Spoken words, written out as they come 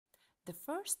The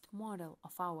first model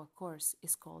of our course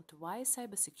is called Why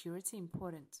Cybersecurity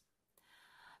Important?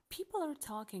 People are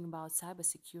talking about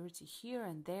cybersecurity here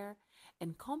and there,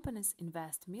 and companies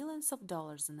invest millions of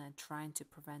dollars in it trying to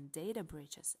prevent data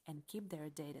breaches and keep their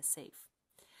data safe.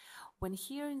 When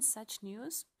hearing such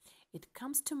news, it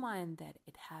comes to mind that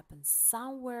it happens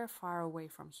somewhere far away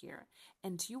from here,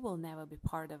 and you will never be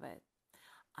part of it.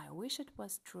 I wish it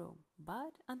was true,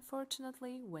 but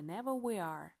unfortunately, whenever we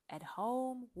are at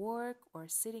home, work, or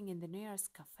sitting in the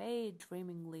nearest cafe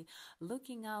dreamingly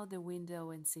looking out the window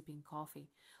and sipping coffee,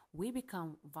 we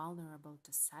become vulnerable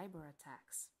to cyber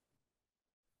attacks.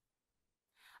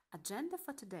 Agenda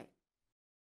for today: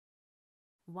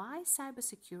 why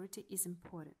cybersecurity is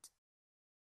important.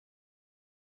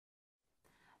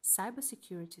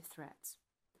 Cybersecurity threats.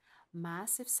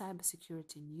 Massive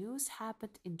cybersecurity news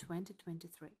happened in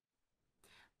 2023.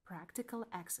 Practical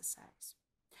exercise.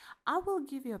 I will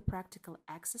give you a practical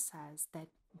exercise that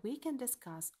we can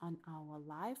discuss on our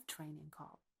live training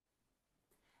call.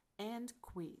 And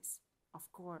quiz, of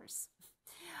course.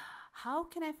 How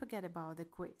can I forget about the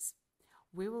quiz?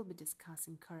 We will be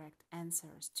discussing correct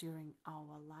answers during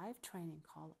our live training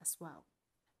call as well.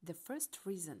 The first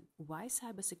reason why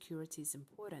cybersecurity is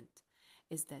important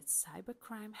is that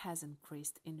cybercrime has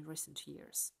increased in recent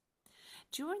years.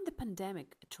 During the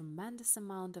pandemic, a tremendous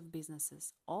amount of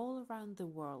businesses all around the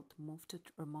world moved to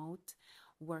remote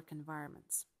work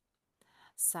environments.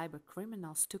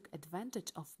 Cybercriminals took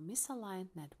advantage of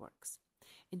misaligned networks.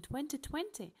 In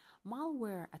 2020,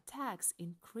 malware attacks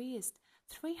increased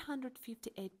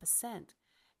 358%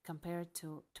 compared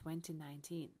to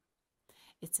 2019.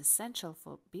 It's essential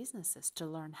for businesses to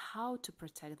learn how to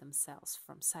protect themselves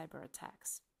from cyber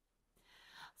attacks.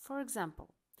 For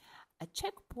example, a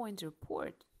checkpoint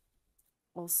report,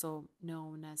 also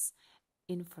known as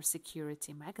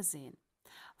InfoSecurity magazine,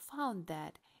 found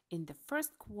that in the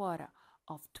first quarter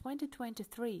of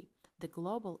 2023, the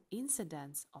global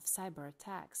incidence of cyber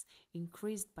attacks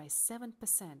increased by 7%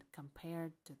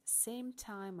 compared to the same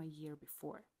time a year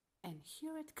before. And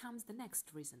here it comes the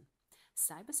next reason.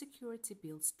 Cybersecurity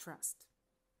builds trust.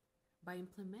 By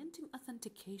implementing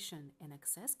authentication and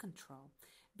access control,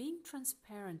 being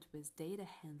transparent with data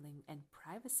handling and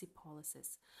privacy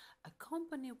policies, a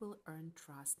company will earn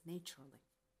trust naturally.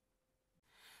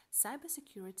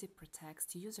 Cybersecurity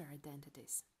protects user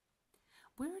identities.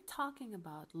 We're talking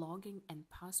about login and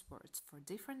passwords for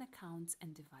different accounts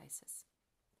and devices.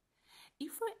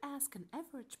 If we ask an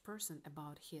average person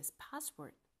about his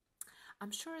password, I'm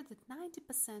sure that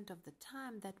 90% of the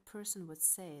time that person would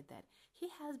say that he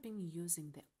has been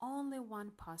using the only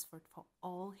one password for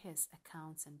all his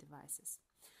accounts and devices.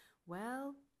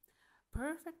 Well,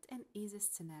 perfect and easy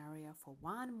scenario for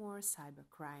one more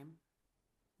cybercrime.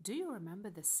 Do you remember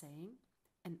the saying?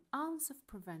 An ounce of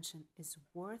prevention is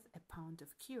worth a pound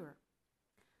of cure.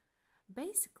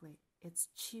 Basically, it's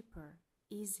cheaper,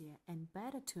 easier, and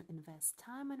better to invest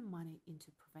time and money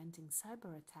into preventing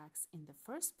cyber attacks in the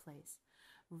first place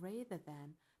rather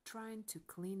than trying to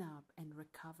clean up and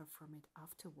recover from it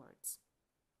afterwards.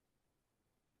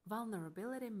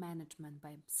 Vulnerability management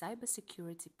by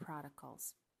cybersecurity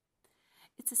protocols.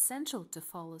 It's essential to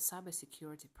follow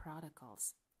cybersecurity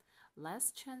protocols.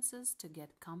 Less chances to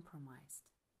get compromised.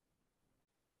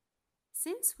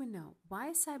 Since we know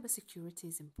why cybersecurity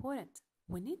is important,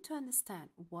 we need to understand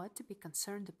what to be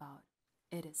concerned about.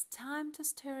 It is time to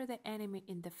stare the enemy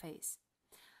in the face.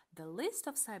 The list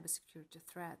of cybersecurity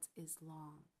threats is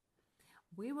long.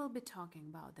 We will be talking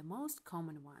about the most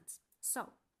common ones.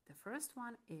 So, the first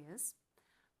one is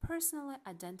personally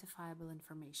identifiable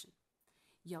information.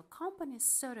 Your company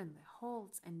certainly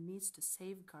holds and needs to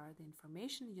safeguard the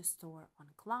information you store on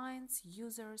clients,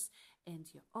 users, and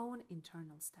your own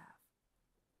internal staff.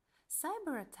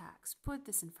 Cyber attacks put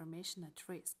this information at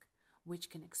risk, which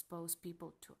can expose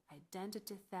people to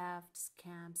identity theft,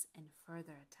 scams, and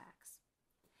further attacks.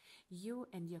 You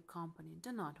and your company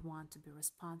do not want to be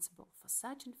responsible for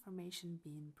such information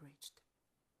being breached.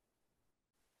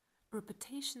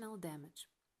 Reputational damage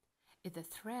is a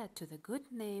threat to the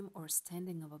good name or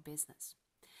standing of a business.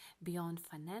 Beyond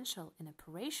financial and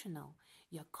operational,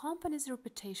 your company's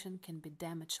reputation can be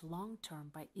damaged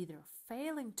long-term by either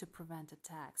failing to prevent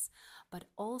attacks, but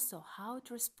also how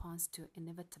it responds to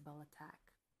inevitable attack.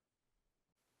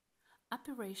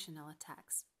 Operational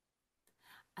attacks.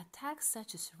 Attacks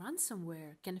such as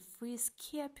ransomware can freeze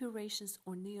key operations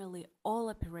or nearly all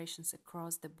operations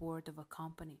across the board of a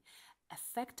company,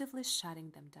 effectively shutting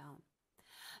them down.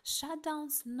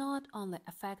 Shutdowns not only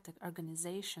affect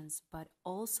organizations but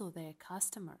also their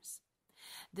customers.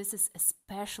 This is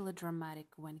especially dramatic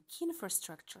when key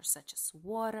infrastructure such as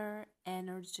water,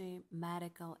 energy,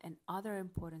 medical, and other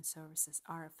important services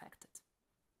are affected.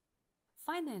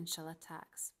 Financial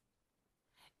attacks.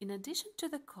 In addition to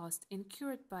the cost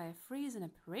incurred by a freeze in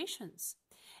operations,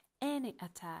 any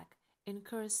attack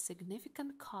incurs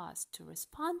significant cost to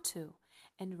respond to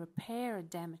and repair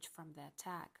damage from the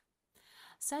attack.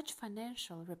 Such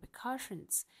financial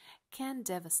repercussions can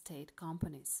devastate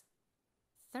companies.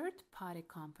 Third-party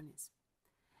companies.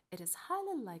 It is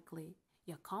highly likely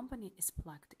your company is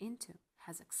plugged into,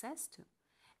 has access to,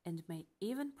 and may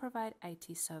even provide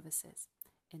IT services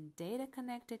and data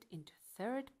connected into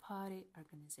third-party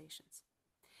organizations.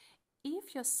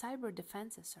 If your cyber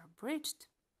defenses are breached,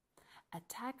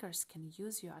 attackers can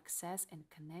use your access and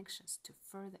connections to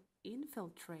further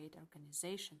infiltrate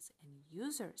organizations and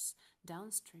users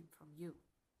downstream from you.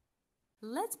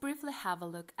 Let's briefly have a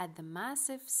look at the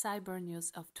massive cyber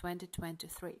news of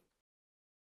 2023.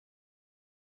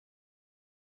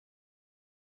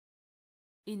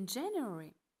 In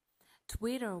January,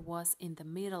 Twitter was in the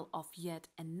middle of yet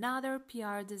another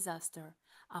PR disaster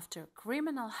after a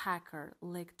criminal hacker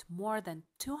leaked more than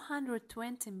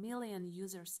 220 million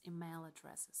users' email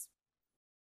addresses.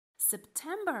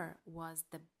 September was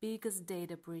the biggest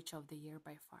data breach of the year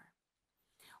by far,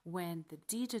 when the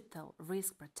digital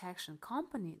risk protection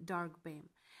company Darkbeam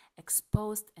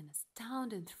exposed an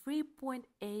astounding 3.8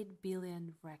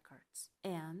 billion records.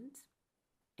 And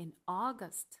in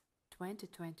August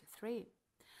 2023,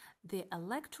 the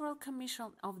Electoral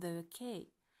Commission of the UK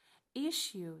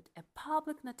issued a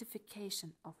public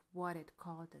notification of what it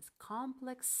called as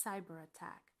complex cyber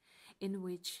attack, in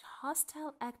which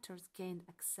hostile actors gained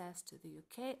access to the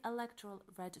UK electoral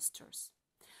registers,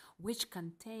 which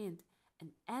contained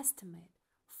an estimate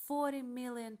 40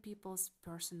 million people's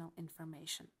personal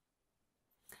information.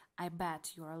 I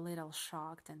bet you're a little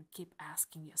shocked and keep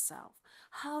asking yourself,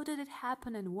 how did it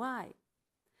happen and why?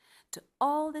 To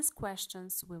all these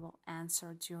questions, we will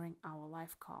answer during our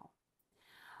live call.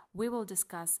 We will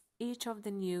discuss each of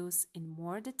the news in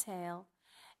more detail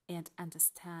and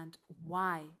understand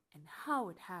why and how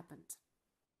it happened.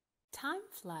 Time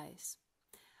flies,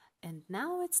 and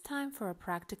now it's time for a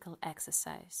practical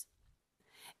exercise.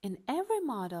 In every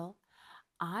model,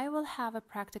 I will have a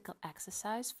practical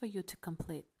exercise for you to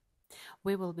complete.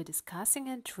 We will be discussing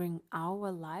it during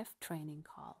our live training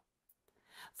call.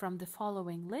 From the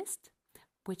following list,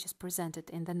 which is presented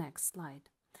in the next slide,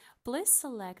 please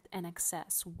select and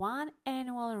access one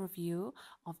annual review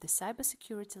of the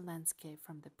cybersecurity landscape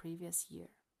from the previous year.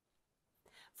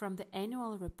 From the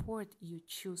annual report, you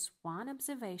choose one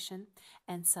observation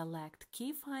and select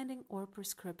key finding or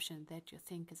prescription that you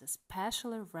think is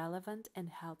especially relevant and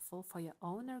helpful for your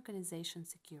own organization's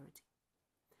security.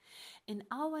 In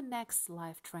our next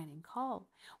live training call,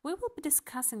 we will be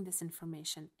discussing this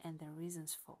information and the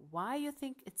reasons for why you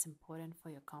think it's important for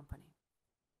your company.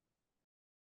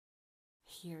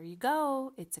 Here you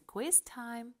go, it's a quiz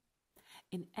time.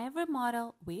 In every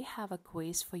model, we have a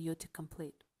quiz for you to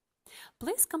complete.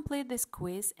 Please complete this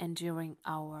quiz, and during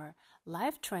our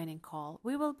live training call,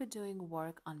 we will be doing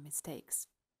work on mistakes.